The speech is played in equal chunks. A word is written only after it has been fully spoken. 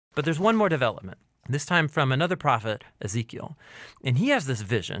But there's one more development, this time from another prophet, Ezekiel. And he has this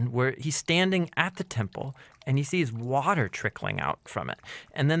vision where he's standing at the temple and he sees water trickling out from it.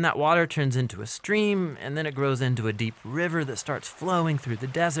 And then that water turns into a stream, and then it grows into a deep river that starts flowing through the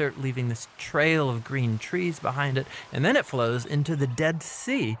desert, leaving this trail of green trees behind it. And then it flows into the Dead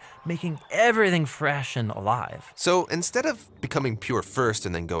Sea, making everything fresh and alive. So instead of becoming pure first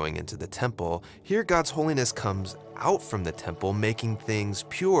and then going into the temple, here God's holiness comes out from the temple, making things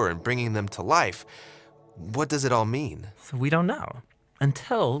pure and bringing them to life. What does it all mean? So we don't know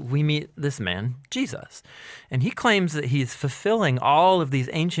until we meet this man, Jesus. And he claims that he's fulfilling all of these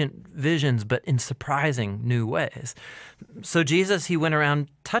ancient visions, but in surprising new ways. So Jesus, he went around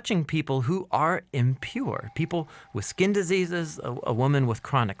touching people who are impure, people with skin diseases, a woman with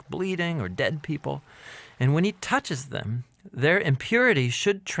chronic bleeding, or dead people. And when he touches them, their impurity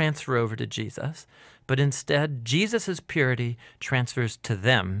should transfer over to Jesus, but instead, Jesus' purity transfers to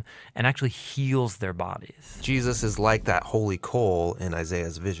them and actually heals their bodies. Jesus is like that holy coal in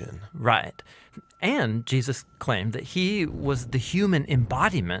Isaiah's vision. Right. And Jesus claimed that he was the human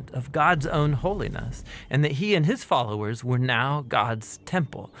embodiment of God's own holiness, and that he and his followers were now God's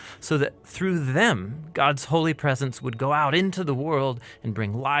temple, so that through them, God's holy presence would go out into the world and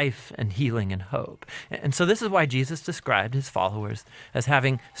bring life and healing and hope. And so this is why Jesus described his followers as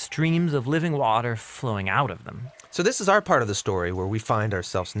having streams of living water flowing out of them. So this is our part of the story where we find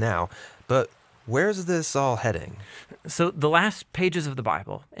ourselves now, but where's this all heading? So the last pages of the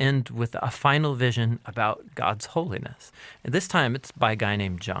Bible end with a final vision about God's holiness. And this time it's by a guy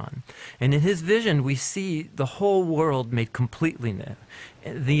named John. And in his vision, we see the whole world made completely new.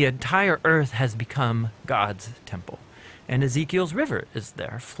 The entire earth has become God's temple. And Ezekiel's river is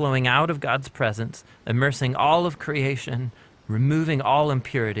there, flowing out of God's presence, immersing all of creation, removing all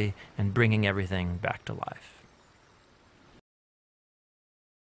impurity, and bringing everything back to life.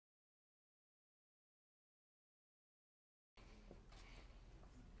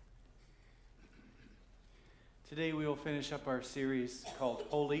 Today we will finish up our series called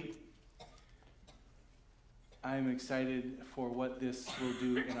Holy. I'm excited for what this will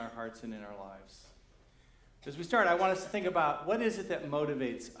do in our hearts and in our lives. As we start, I want us to think about what is it that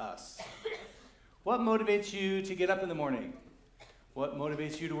motivates us? What motivates you to get up in the morning? What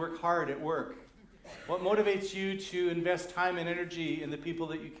motivates you to work hard at work? What motivates you to invest time and energy in the people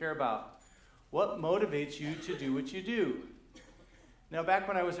that you care about? What motivates you to do what you do? Now, back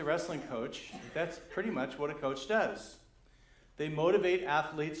when I was a wrestling coach, that's pretty much what a coach does. They motivate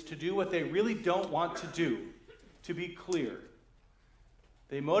athletes to do what they really don't want to do, to be clear.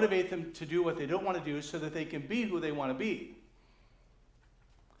 They motivate them to do what they don't want to do so that they can be who they want to be.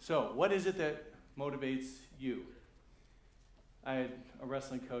 So, what is it that motivates you? I had a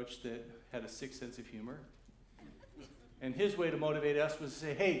wrestling coach that had a sick sense of humor. And his way to motivate us was to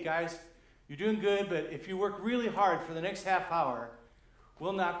say, hey, guys, you're doing good, but if you work really hard for the next half hour,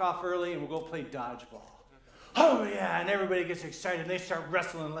 we'll knock off early and we'll go play dodgeball. Oh yeah, and everybody gets excited and they start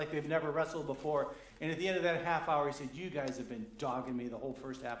wrestling like they've never wrestled before. And at the end of that half hour, he said, you guys have been dogging me the whole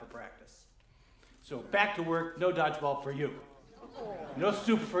first half of practice. So back to work, no dodgeball for you. No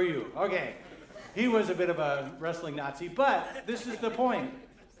soup for you. Okay. He was a bit of a wrestling Nazi, but this is the point.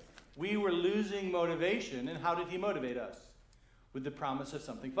 We were losing motivation, and how did he motivate us? With the promise of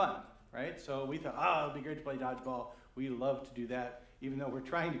something fun, right? So we thought, oh, it'd be great to play dodgeball. We love to do that, even though we're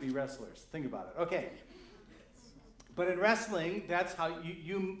trying to be wrestlers. Think about it. Okay. But in wrestling, that's how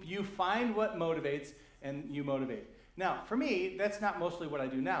you find what motivates and you motivate. Now, for me, that's not mostly what I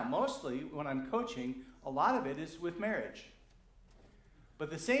do now. Mostly, when I'm coaching, a lot of it is with marriage. But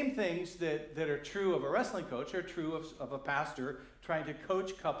the same things that are true of a wrestling coach are true of a pastor trying to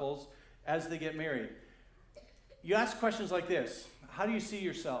coach couples as they get married. You ask questions like this: how do you see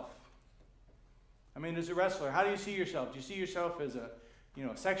yourself? I mean, as a wrestler, how do you see yourself? Do you see yourself as a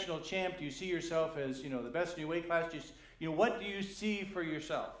sectional champ? Do you see yourself as, the best in your weight class? What do you see for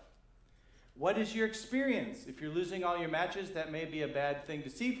yourself? What is your experience? If you're losing all your matches, that may be a bad thing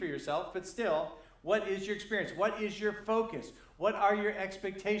to see for yourself, but still, what is your experience? What is your focus? What are your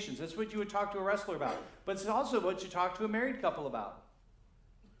expectations? That's what you would talk to a wrestler about. But it's also what you talk to a married couple about.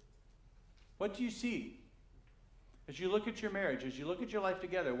 What do you see? As you look at your marriage, as you look at your life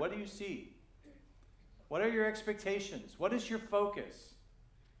together, what do you see? What are your expectations? What is your focus?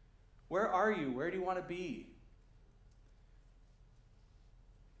 Where are you? Where do you want to be?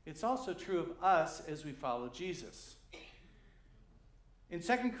 It's also true of us as we follow Jesus. In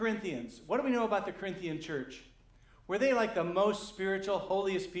 2 Corinthians, what do we know about the Corinthian church? Were they like the most spiritual,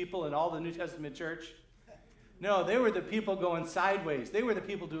 holiest people in all the New Testament church? No, they were the people going sideways. They were the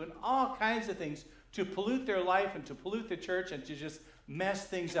people doing all kinds of things to pollute their life and to pollute the church and to just mess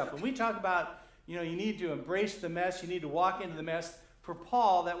things up. When we talk about, you need to embrace the mess, you need to walk into the mess, for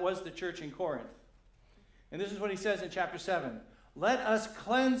Paul, that was the church in Corinth. And this is what he says in chapter 7. Let us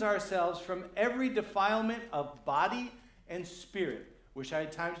cleanse ourselves from every defilement of body and spirit. Wish I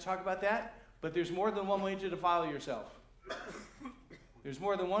had time to talk about that, but there's more than one way to defile yourself. There's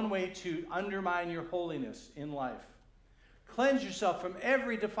more than one way to undermine your holiness in life. Cleanse yourself from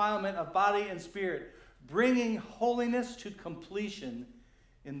every defilement of body and spirit, bringing holiness to completion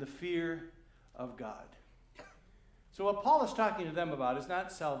in the fear of God. So what Paul is talking to them about is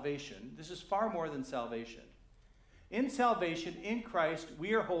not salvation. This is far more than salvation. In salvation, in Christ,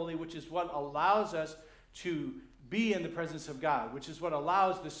 we are holy, which is what allows us to be in the presence of God, which is what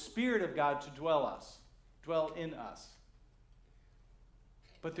allows the Spirit of God to dwell in us.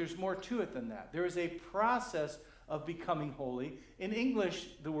 But there's more to it than that. There is a process of becoming holy. In English,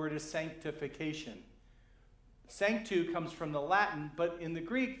 the word is sanctification. Sanctu comes from the Latin, but in the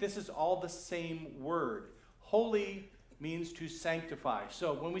Greek, this is all the same word. Holy means to sanctify.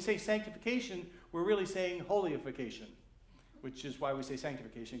 So when we say sanctification, we're really saying holyification, which is why we say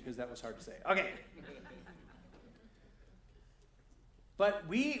sanctification, because that was hard to say. Okay. But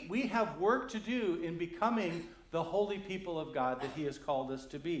we have work to do in becoming the holy people of God that he has called us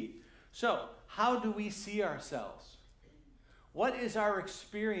to be. So, how do we see ourselves? What is our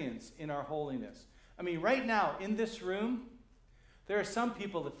experience in our holiness? I mean, right now, in this room, there are some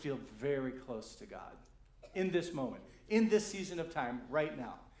people that feel very close to God in this moment, in this season of time, right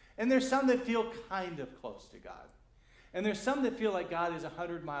now. And there's some that feel kind of close to God. And there's some that feel like God is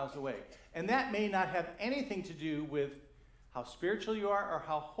 100 miles away. And that may not have anything to do with how spiritual you are or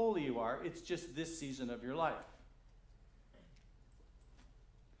how holy you are. It's just this season of your life.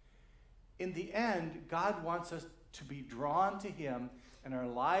 In the end, God wants us to be drawn to him and our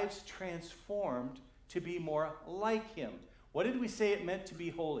lives transformed to be more like him. What did we say it meant to be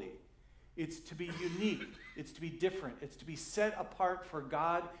holy? It's to be unique. It's to be different. It's to be set apart for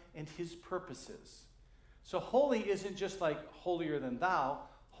God and his purposes. So holy isn't just like holier than thou.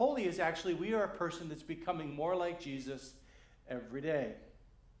 Holy is actually we are a person that's becoming more like Jesus every day.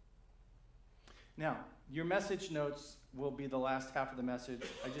 Now, your message notes will be the last half of the message.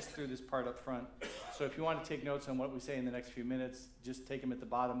 I just threw this part up front. So if you want to take notes on what we say in the next few minutes, just take them at the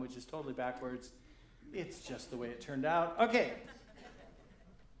bottom, which is totally backwards. It's just the way it turned out. Okay.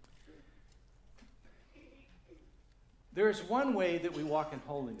 There is one way that we walk in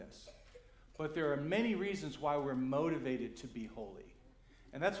holiness, but there are many reasons why we're motivated to be holy.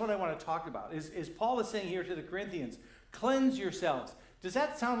 And that's what I want to talk about. Is Paul is saying here to the Corinthians, cleanse yourselves. Does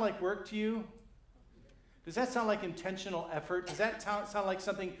that sound like work to you? Does that sound like intentional effort? Does that sound like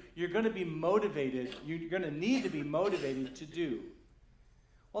something you're going to be motivated, you're going to need to be motivated to do?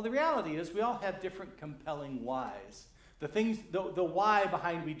 Well, the reality is we all have different compelling whys. The why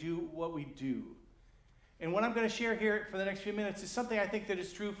behind we do what we do. And what I'm going to share here for the next few minutes is something I think that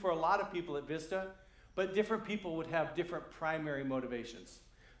is true for a lot of people at Vista, but different people would have different primary motivations.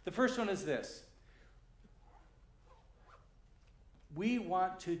 The first one is this. We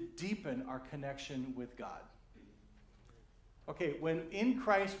want to deepen our connection with God. Okay, when in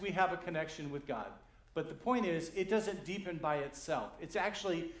Christ we have a connection with God. But the point is, it doesn't deepen by itself. It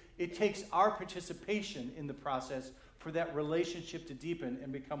takes our participation in the process for that relationship to deepen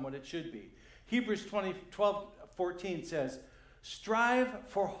and become what it should be. Hebrews 12:14 says, strive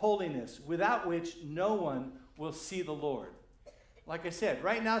for holiness, without which no one will see the Lord. Like I said,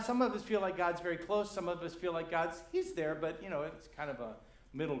 right now, some of us feel like God's very close. Some of us feel like he's there, but, it's kind of a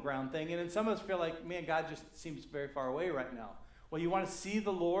middle ground thing. And then some of us feel like, man, God just seems very far away right now. Well, you want to see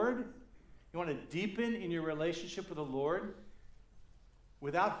the Lord? You want to deepen in your relationship with the Lord?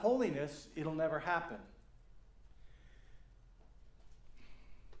 Without holiness, it'll never happen.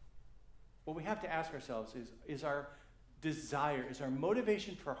 What we have to ask ourselves is our desire, is our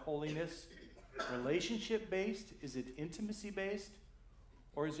motivation for holiness relationship-based? Is it intimacy-based?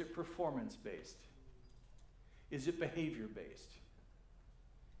 Or is it performance-based? Is it behavior-based?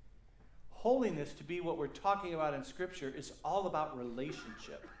 Holiness, to be what we're talking about in Scripture, is all about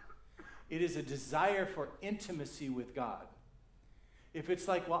relationship. It is a desire for intimacy with God. If it's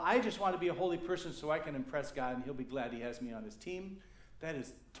like, well, I just want to be a holy person so I can impress God and he'll be glad he has me on his team, that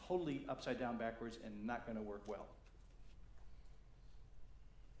is totally upside down backwards and not going to work well.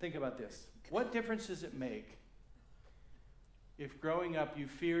 Think about this. What difference does it make if growing up you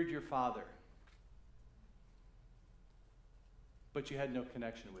feared your father, but you had no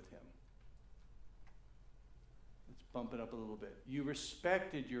connection with him? Let's bump it up a little bit. You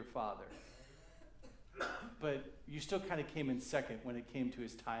respected your father, but you still kind of came in second when it came to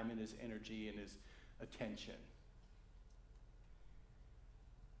his time and his energy and his attention.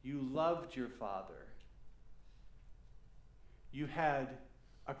 You loved your father. You had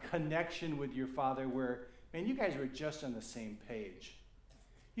a connection with your father where, man, you guys were just on the same page.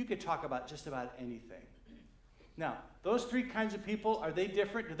 You could talk about just about anything. Now, those three kinds of people, are they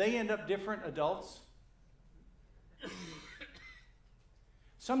different? Do they end up different adults?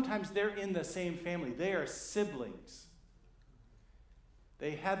 Sometimes they're in the same family. They are siblings.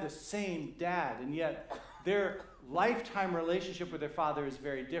 They had the same dad, and yet their lifetime relationship with their father is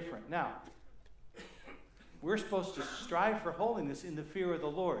very different. Now, we're supposed to strive for holiness in the fear of the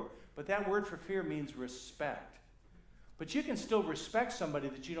Lord, but that word for fear means respect. But you can still respect somebody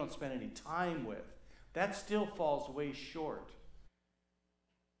that you don't spend any time with. That still falls way short.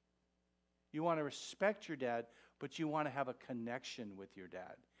 You want to respect your dad, but you want to have a connection with your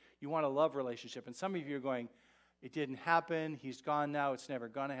dad. You want a love relationship. And some of you are going, it didn't happen, he's gone now, it's never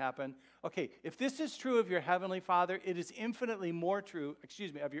going to happen. Okay, if this is true of your heavenly father, it is infinitely more true,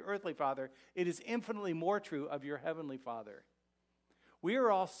 of your earthly father, it is infinitely more true of your heavenly father. We are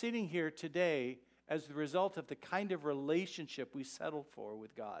all sitting here today as the result of the kind of relationship we settled for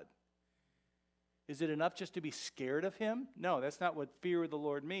with God. Is it enough just to be scared of him? No, that's not what fear of the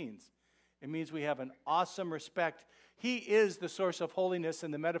Lord means. It means we have an awesome respect. He is the source of holiness,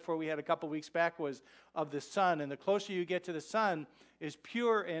 and the metaphor we had a couple weeks back was of the sun. And the closer you get to the sun, as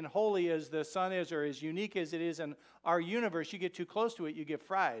pure and holy as the sun is, or as unique as it is in our universe, you get too close to it, you get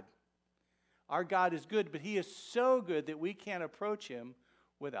fried. Our God is good, but he is so good that we can't approach him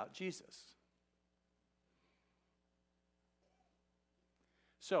without Jesus.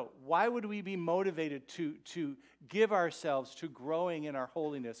 So why would we be motivated to give ourselves to growing in our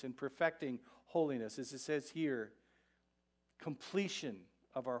holiness and perfecting holiness? As it says here, completion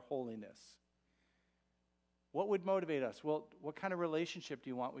of our holiness. What would motivate us? Well, what kind of relationship do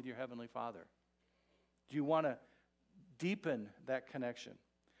you want with your Heavenly Father? Do you want to deepen that connection?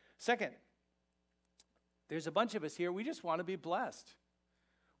 Second, there's a bunch of us here, we just want to be blessed.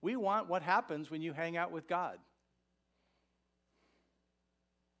 We want what happens when you hang out with God.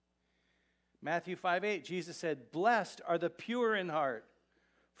 Matthew 5:8, Jesus said, "Blessed are the pure in heart,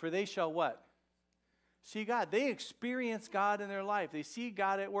 for they shall" what? See God. They experience God in their life. They see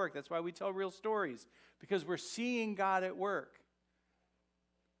God at work. That's why we tell real stories, because we're seeing God at work.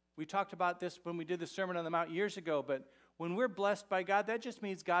 We talked about this when we did the Sermon on the Mount years ago, but when we're blessed by God, that just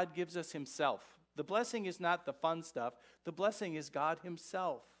means God gives us himself. The blessing is not the fun stuff. The blessing is God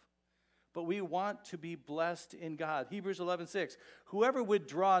himself. But we want to be blessed in God. Hebrews 11:6, whoever would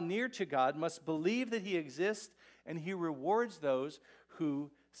draw near to God must believe that he exists and he rewards those who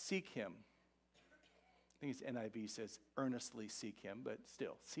seek him. I think it's NIV says earnestly seek him, but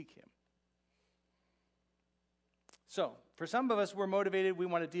still, seek him. So, for some of us, we're motivated. We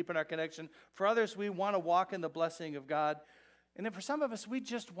want to deepen our connection. For others, we want to walk in the blessing of God. And then for some of us, we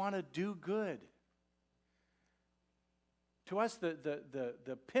just want to do good. To us,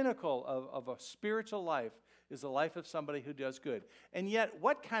 the pinnacle of a spiritual life is the life of somebody who does good. And yet,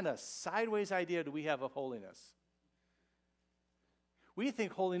 what kind of sideways idea do we have of holiness? We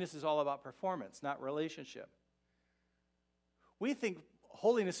think holiness is all about performance, not relationship. We think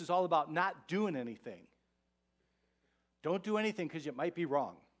holiness is all about not doing anything. Don't do anything because it might be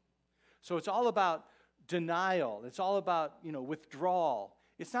wrong. So it's all about denial. It's all about, withdrawal.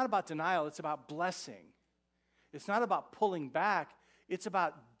 It's not about denial. It's about blessing. It's not about pulling back. It's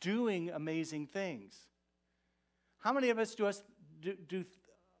about doing amazing things. How many of us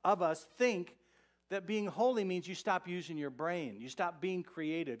think that being holy means you stop using your brain, you stop being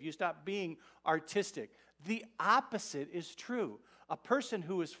creative, you stop being artistic? The opposite is true. A person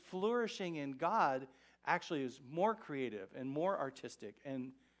who is flourishing in God actually is more creative and more artistic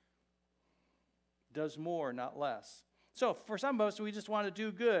and does more, not less. So for some of us, we just want to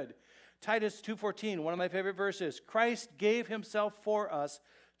do good. Titus 2:14, one of my favorite verses. Christ gave himself for us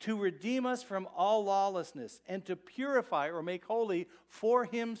to redeem us from all lawlessness and to purify or make holy for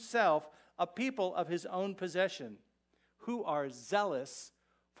himself a people of his own possession who are zealous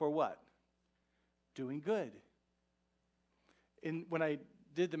for what? Doing good. When I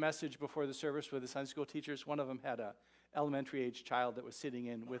did the message before the service with the Sunday school teachers, one of them had a elementary age child that was sitting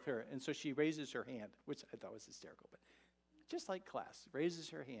in with her, and so she raises her hand, which I thought was hysterical, but just like class, raises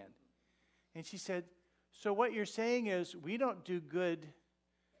her hand. And she said, so what you're saying is we don't do good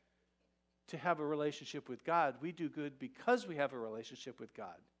to have a relationship with God. We do good because we have a relationship with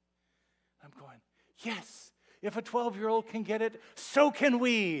God. I'm going, yes, if a 12-year-old can get it, so can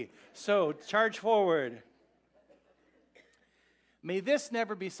we. So charge forward. May this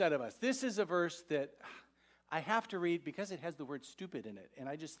never be said of us. This is a verse that I have to read because it has the word stupid in it. And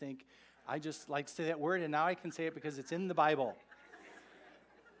I just like to say that word, and now I can say it because it's in the Bible.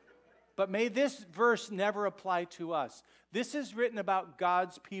 But may this verse never apply to us. This is written about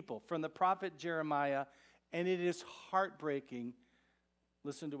God's people from the prophet Jeremiah, and it is heartbreaking.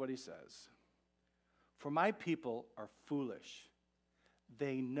 Listen to what he says. For my people are foolish.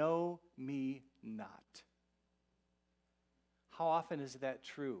 They know me not. How often is that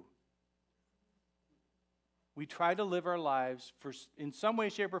true? We try to live our lives in some way,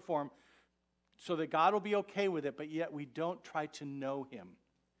 shape, or form so that God will be okay with it, but yet we don't try to know him.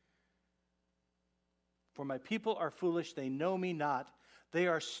 For my people are foolish, they know me not. They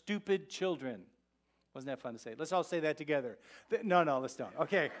are stupid children. Wasn't that fun to say? Let's all say that together. No, let's don't.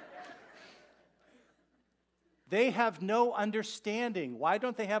 Okay. They have no understanding. Why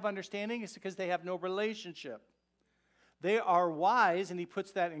don't they have understanding? It's because they have no relationship. They are wise, and he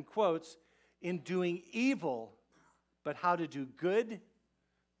puts that in quotes, in doing evil, but how to do good,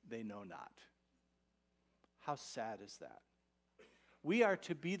 they know not. How sad is that? We are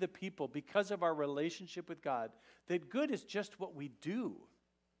to be the people, because of our relationship with God, that good is just what we do.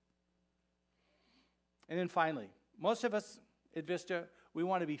 And then finally, most of us at Vista, we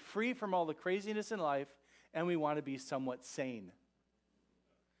want to be free from all the craziness in life, and we want to be somewhat sane.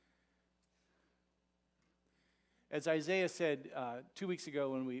 As Isaiah said 2 weeks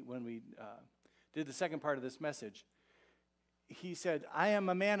ago when we did the second part of this message, he said, I am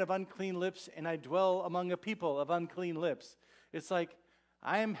a man of unclean lips, and I dwell among a people of unclean lips. It's like,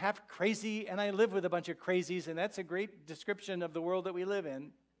 I am half crazy, and I live with a bunch of crazies, and that's a great description of the world that we live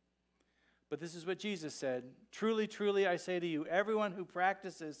in. But this is what Jesus said, truly, truly, I say to you, everyone who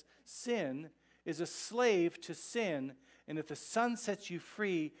practices sin is a slave to sin, and if the Son sets you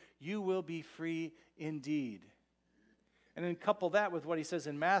free, you will be free indeed. And then couple that with what he says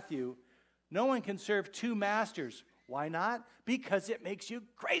in Matthew, no one can serve two masters. Why not? Because it makes you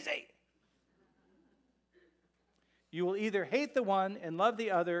crazy. You will either hate the one and love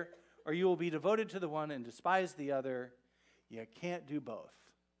the other, or you will be devoted to the one and despise the other. You can't do both.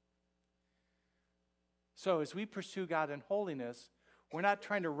 So as we pursue God in holiness, we're not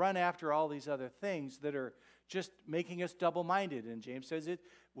trying to run after all these other things that are just making us double-minded. And James says it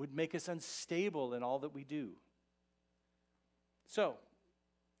would make us unstable in all that we do. So,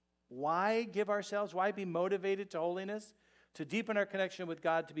 why give ourselves? Why be motivated to holiness? To deepen our connection with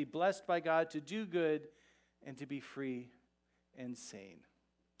God, to be blessed by God, to do good, and to be free and sane.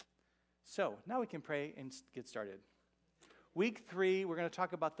 So, now we can pray and get started. Week 3, we're going to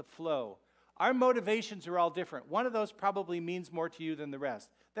talk about the flow. Our motivations are all different. One of those probably means more to you than the rest.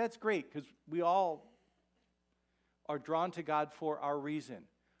 That's great, because we all are drawn to God for our reason.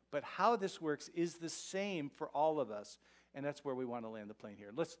 But how this works is the same for all of us. And that's where we want to land the plane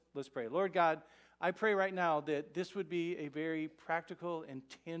here. Let's pray. Lord God, I pray right now that this would be a very practical and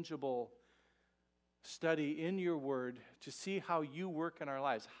tangible study in your word to see how you work in our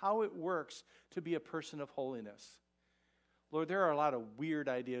lives, how it works to be a person of holiness. Lord, there are a lot of weird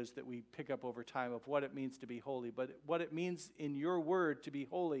ideas that we pick up over time of what it means to be holy, but what it means in your word to be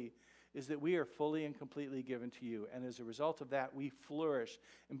holy is that we are fully and completely given to you. And as a result of that, we flourish.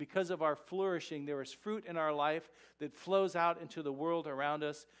 And because of our flourishing, there is fruit in our life that flows out into the world around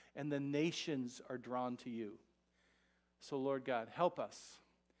us, and the nations are drawn to you. So, Lord God, help us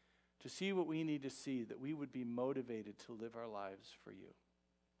to see what we need to see, that we would be motivated to live our lives for you.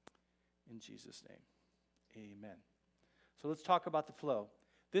 In Jesus' name, amen. So let's talk about the flow.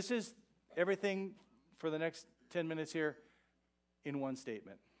 This is everything for the next 10 minutes here in one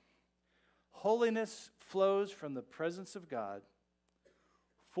statement. Holiness flows from the presence of God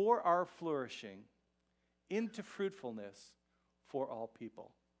for our flourishing into fruitfulness for all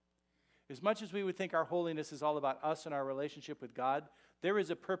people. As much as we would think our holiness is all about us and our relationship with God, there is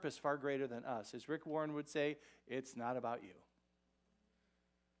a purpose far greater than us. As Rick Warren would say, it's not about you.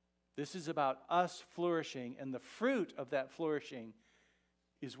 This is about us flourishing, and the fruit of that flourishing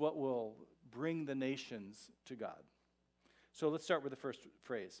is what will bring the nations to God. So let's start with the first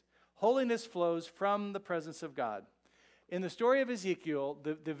phrase. Holiness flows from the presence of God. In the story of Ezekiel,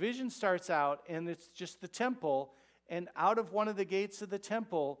 the vision starts out, and it's just the temple, and out of one of the gates of the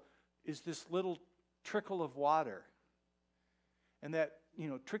temple is this little trickle of water. And that,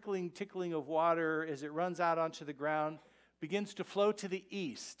 tickling of water as it runs out onto the ground begins to flow to the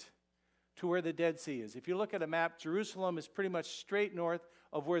east, to where the Dead Sea is. If you look at a map, Jerusalem is pretty much straight north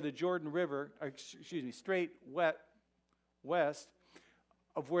of where the Jordan River, straight west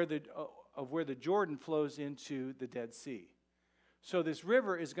of where the Jordan flows into the Dead Sea. So this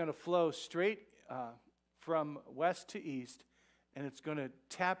river is going to flow straight from west to east, and it's going to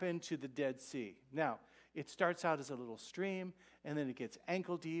tap into the Dead Sea. Now, It starts out as a little stream, and then it gets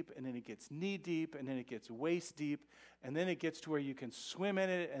ankle deep, and then it gets knee deep, and then it gets waist deep, and then it gets to where you can swim in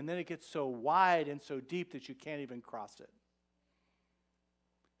it, and then it gets so wide and so deep that you can't even cross it.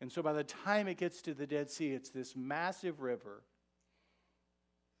 And so by the time it gets to the Dead Sea, it's this massive river.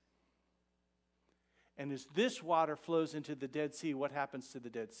 And as this water flows into the Dead Sea, what happens to the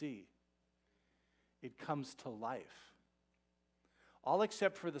Dead Sea? It comes to life. All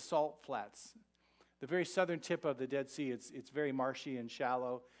except for the salt flats. The very southern tip of the Dead Sea, it's very marshy and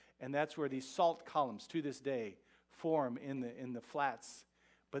shallow, and that's where these salt columns to this day form in the flats.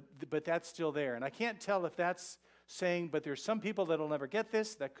 But that's still there. And I can't tell if that's saying, but there's some people that'll never get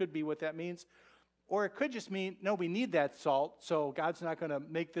this. That could be what that means. Or it could just mean, no, we need that salt, so God's not going to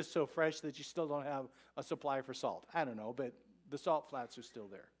make this so fresh that you still don't have a supply for salt. I don't know, but the salt flats are still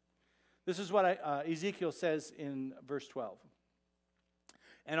there. This is what Ezekiel says in verse 12.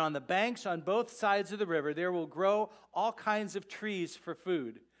 And on the banks on both sides of the river there will grow all kinds of trees for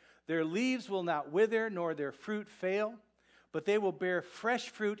food. Their leaves will not wither, nor their fruit fail, but they will bear fresh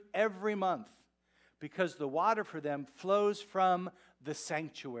fruit every month, because the water for them flows from the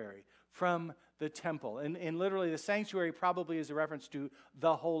sanctuary, from the temple. And literally the sanctuary probably is a reference to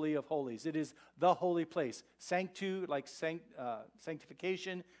the Holy of Holies. It is the holy place. Sanctu, like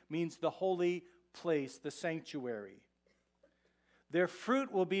sanctification, means the holy place, the sanctuary. Their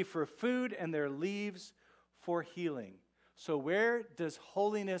fruit will be for food and their leaves for healing. So where does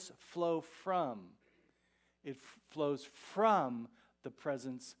holiness flow from? It flows from the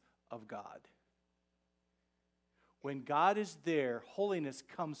presence of God. When God is there, holiness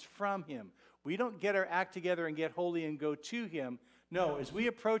comes from him. We don't get our act together and get holy and go to him. No, as we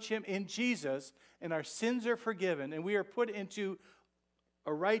approach him in Jesus and our sins are forgiven and we are put into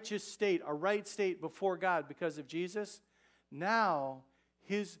a righteous state, a right state before God because of Jesus, now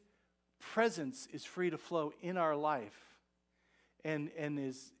his presence is free to flow in our life. And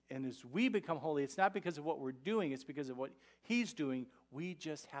as we become holy, it's not because of what we're doing, it's because of what he's doing. We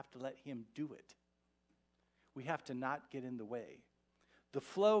just have to let him do it. We have to not get in the way. The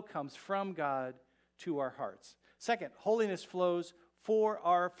flow comes from God to our hearts. Second, holiness flows for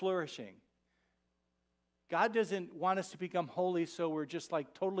our flourishing. God doesn't want us to become holy so we're just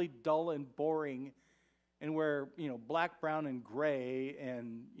like totally dull and boring and we're, black, brown, and gray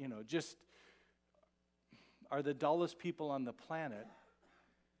and, just are the dullest people on the planet.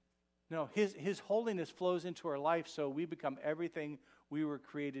 No, his holiness flows into our life so we become everything we were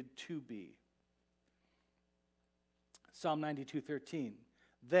created to be. Psalm 92:13.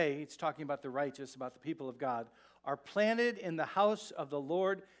 They, it's talking about the righteous, about the people of God, are planted in the house of the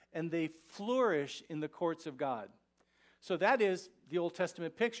Lord, and they flourish in the courts of God. So that is the Old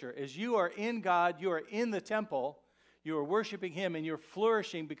Testament picture. As you are in God, you are in the temple, you are worshiping him, and you're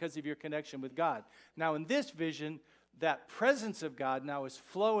flourishing because of your connection with God. Now in this vision, that presence of God now is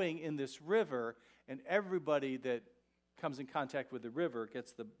flowing in this river, and everybody that comes in contact with the river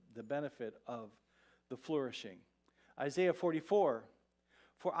gets the benefit of the flourishing. Isaiah 44,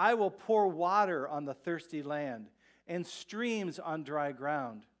 for I will pour water on the thirsty land and streams on dry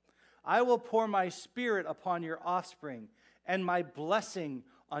ground. I will pour my spirit upon your offspring and my blessing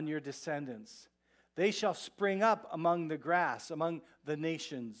on your descendants. They shall spring up among the grass, among the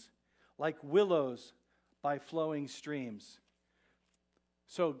nations, like willows by flowing streams.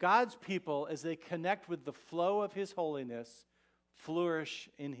 So God's people, as they connect with the flow of his holiness, flourish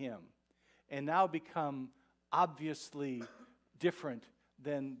in him and now become obviously different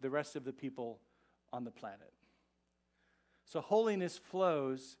than the rest of the people on the planet. So holiness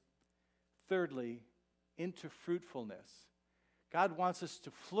flows, thirdly, into fruitfulness. God wants us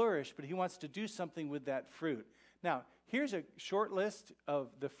to flourish, but he wants to do something with that fruit. Now, here's a short list of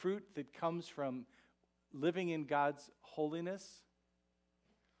the fruit that comes from living in God's holiness.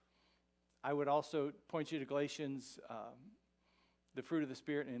 I would also point you to Galatians, the fruit of the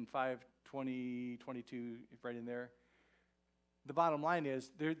Spirit in 5:20, 22, right in there. The bottom line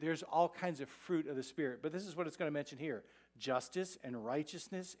is there's all kinds of fruit of the Spirit, but this is what it's going to mention here. Justice and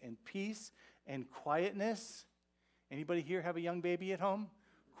righteousness and peace and quietness. Anybody here have a young baby at home?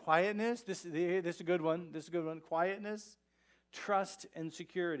 Quietness, this is a good one. This is a good one. Quietness, trust, and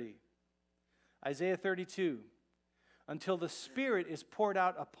security. Isaiah 32. Until the Spirit is poured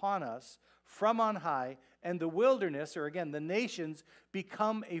out upon us from on high, and the wilderness, or again, the nations,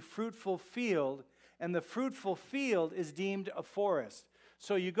 become a fruitful field, and the fruitful field is deemed a forest.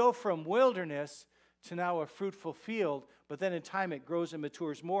 So you go from wilderness to now a fruitful field, but then in time it grows and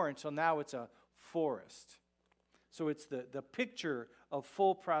matures more until now it's a forest. So it's the picture of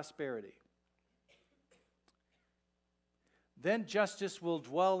full prosperity. Then justice will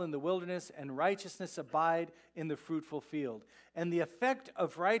dwell in the wilderness, and righteousness abide in the fruitful field. And the effect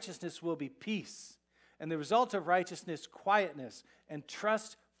of righteousness will be peace, and the result of righteousness, quietness, and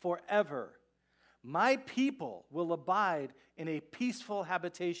trust forever. My people will abide in a peaceful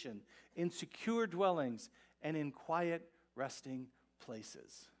habitation, in secure dwellings, and in quiet resting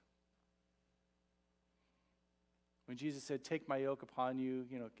places. When Jesus said, take my yoke upon you,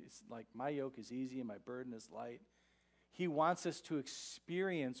 it's like my yoke is easy and my burden is light. He wants us to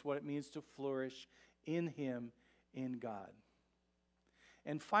experience what it means to flourish in Him, in God.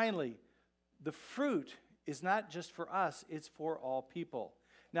 And finally, the fruit is not just for us, it's for all people.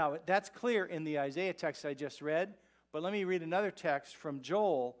 Now, that's clear in the Isaiah text I just read, but let me read another text from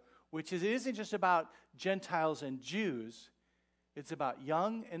Joel, which is, it isn't just about Gentiles and Jews, it's about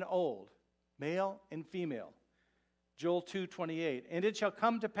young and old, male and female. Joel 2:28, and it shall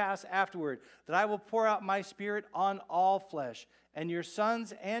come to pass afterward that I will pour out my Spirit on all flesh, and your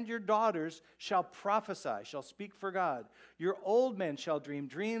sons and your daughters shall prophesy, shall speak for God. Your old men shall dream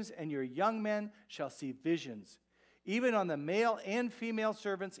dreams, and your young men shall see visions. Even on the male and female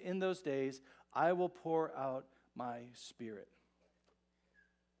servants in those days, I will pour out my Spirit.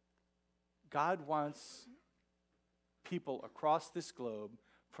 God wants people across this globe,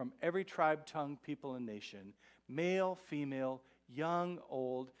 from every tribe, tongue, people, and nation, male, female, young,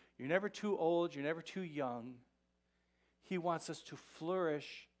 old. You're never too old, you're never too young. He wants us to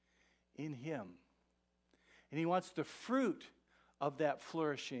flourish in Him. And He wants the fruit of that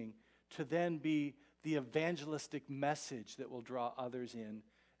flourishing to then be the evangelistic message that will draw others in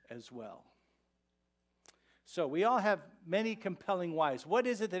as well. So we all have many compelling whys. What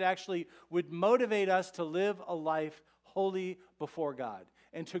is it that actually would motivate us to live a life holy before God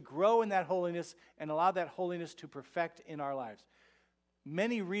and to grow in that holiness and allow that holiness to perfect in our lives?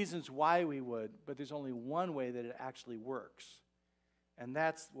 Many reasons why we would, but there's only one way that it actually works. And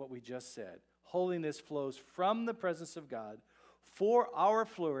that's what we just said. Holiness flows from the presence of God for our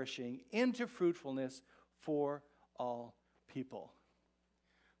flourishing into fruitfulness for all people.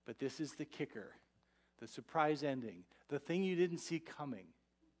 But this is the kicker, the surprise ending, the thing you didn't see coming.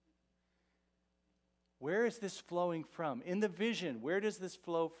 Where is this flowing from? In the vision, where does this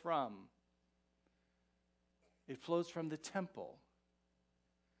flow from? It flows from the temple.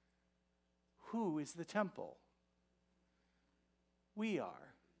 Who is the temple? We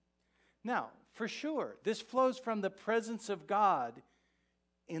are. Now, for sure, this flows from the presence of God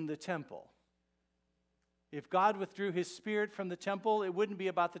in the temple. If God withdrew His Spirit from the temple, it wouldn't be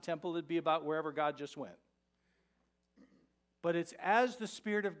about the temple, it'd be about wherever God just went. But it's as the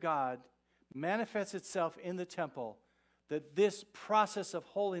Spirit of God manifests itself in the temple that this process of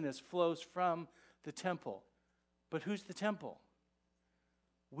holiness flows from the temple. But who's the temple?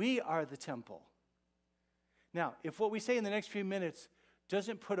 We are the temple. Now, if what we say in the next few minutes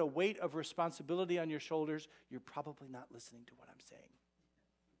doesn't put a weight of responsibility on your shoulders, you're probably not listening to what I'm saying.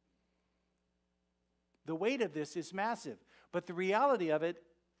 The weight of this is massive, but the reality of it,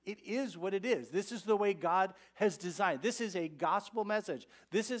 it is what it is. This is the way God has designed. This is a gospel message.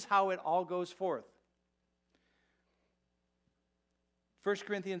 This is how it all goes forth. 1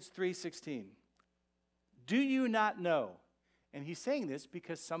 Corinthians 3:16. Do you not know? And he's saying this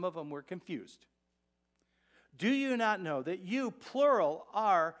because some of them were confused. Do you not know that you, plural,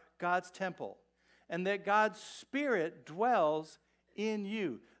 are God's temple, and that God's Spirit dwells in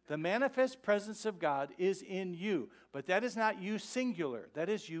you? The manifest presence of God is in you, but that is not you singular. That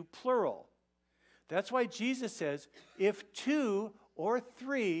is you plural. That's why Jesus says, if two or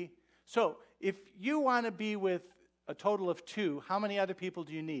three, so if you want to be with a total of two, how many other people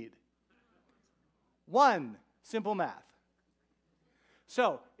do you need? One. Simple math.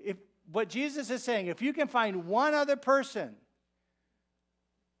 So, what Jesus is saying, if you can find one other person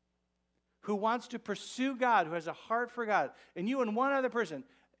who wants to pursue God, who has a heart for God, and you and one other person,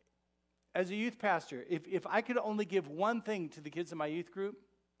 as a youth pastor, if I could only give one thing to the kids in my youth group,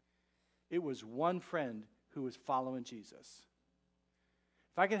 it was one friend who was following Jesus.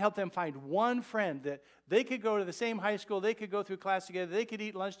 If I could help them find one friend that they could go to the same high school, they could go through class together, they could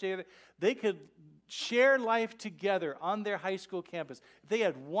eat lunch together, they could share life together on their high school campus. If they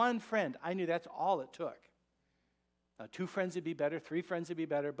had one friend, I knew that's all it took. Now, 2 friends would be better, 3 friends would be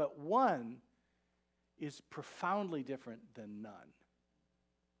better, but one is profoundly different than none.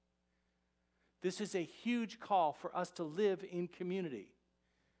 This is a huge call for us to live in community.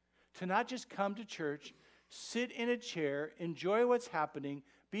 To not just come to church, sit in a chair, enjoy what's happening,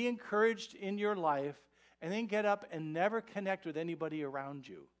 be encouraged in your life, and then get up and never connect with anybody around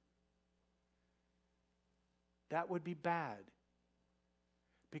you. That would be bad.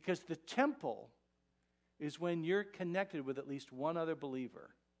 Because the temple is when you're connected with at least one other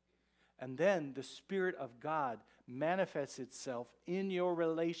believer. And then the Spirit of God manifests itself in your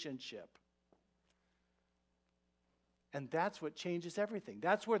relationship. And that's what changes everything.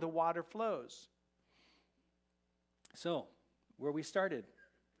 That's where the water flows. So, where we started,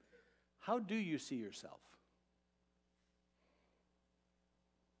 how do you see yourself?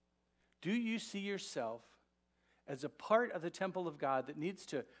 Do you see yourself as a part of the temple of God that needs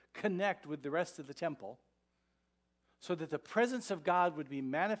to connect with the rest of the temple so that the presence of God would be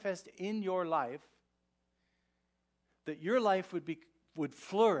manifest in your life, that your life would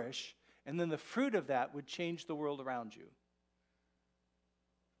flourish, and then the fruit of that would change the world around you?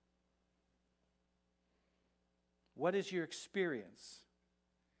 What is your experience?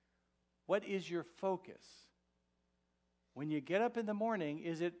 What is your focus? When you get up in the morning,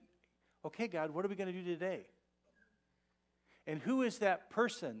 is it, okay, God, what are we going to do today? And who is that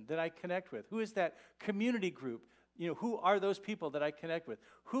person that I connect with? Who is that community group? Who are those people that I connect with?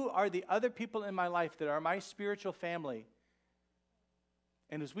 Who are the other people in my life that are my spiritual family?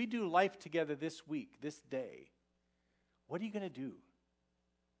 And as we do life together this week, this day, what are you going to do?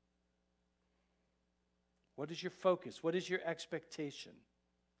 What is your focus? What is your expectation?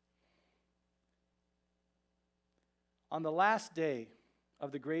 On the last day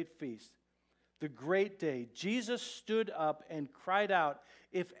of the great feast, the great day, Jesus stood up and cried out,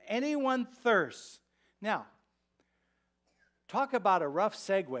 "If anyone thirsts..." Now, talk about a rough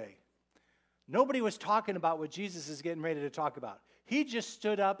segue. Nobody was talking about what Jesus is getting ready to talk about. He just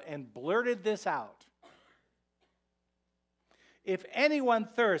stood up and blurted this out. "If anyone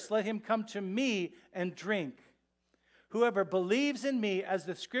thirsts, let him come to me and drink. Whoever believes in me, as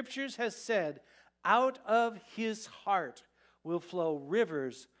the Scriptures has said, out of his heart will flow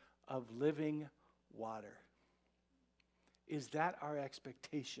rivers of living water." Is that our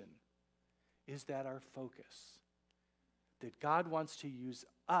expectation? Is that our focus? That God wants to use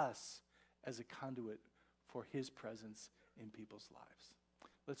us as a conduit for his presence in people's lives.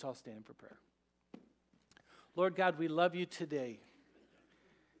 Let's all stand for prayer. Lord God, we love you today.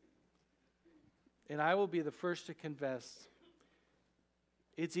 And I will be the first to confess,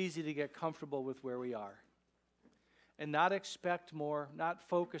 it's easy to get comfortable with where we are and not expect more, not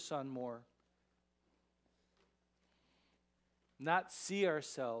focus on more, not see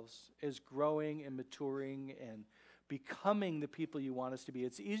ourselves as growing and maturing and becoming the people you want us to be.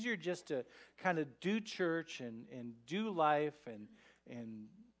 It's easier just to kind of do church and do life and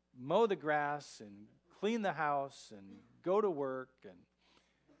mow the grass and clean the house and go to work and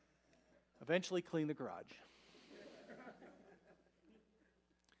eventually clean the garage.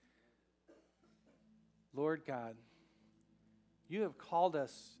 Lord God, you have called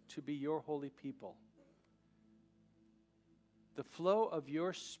us to be your holy people. The flow of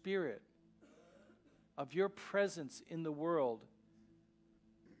your Spirit, of your presence in the world,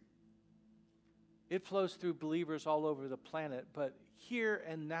 it flows through believers all over the planet, but here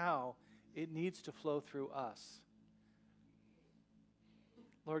and now, it needs to flow through us.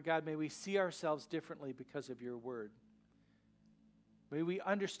 Lord God, may we see ourselves differently because of your word. May we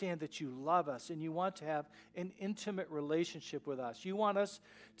understand that you love us and you want to have an intimate relationship with us. You want us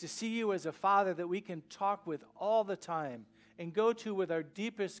to see you as a father that we can talk with all the time and go to with our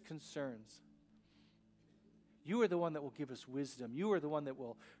deepest concerns. You are the one that will give us wisdom. You are the one that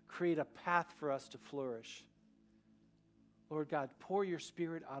will create a path for us to flourish. Lord God, pour your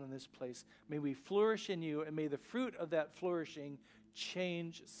Spirit out in this place. May we flourish in you, and may the fruit of that flourishing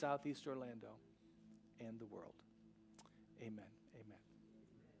change Southeast Orlando and the world. Amen.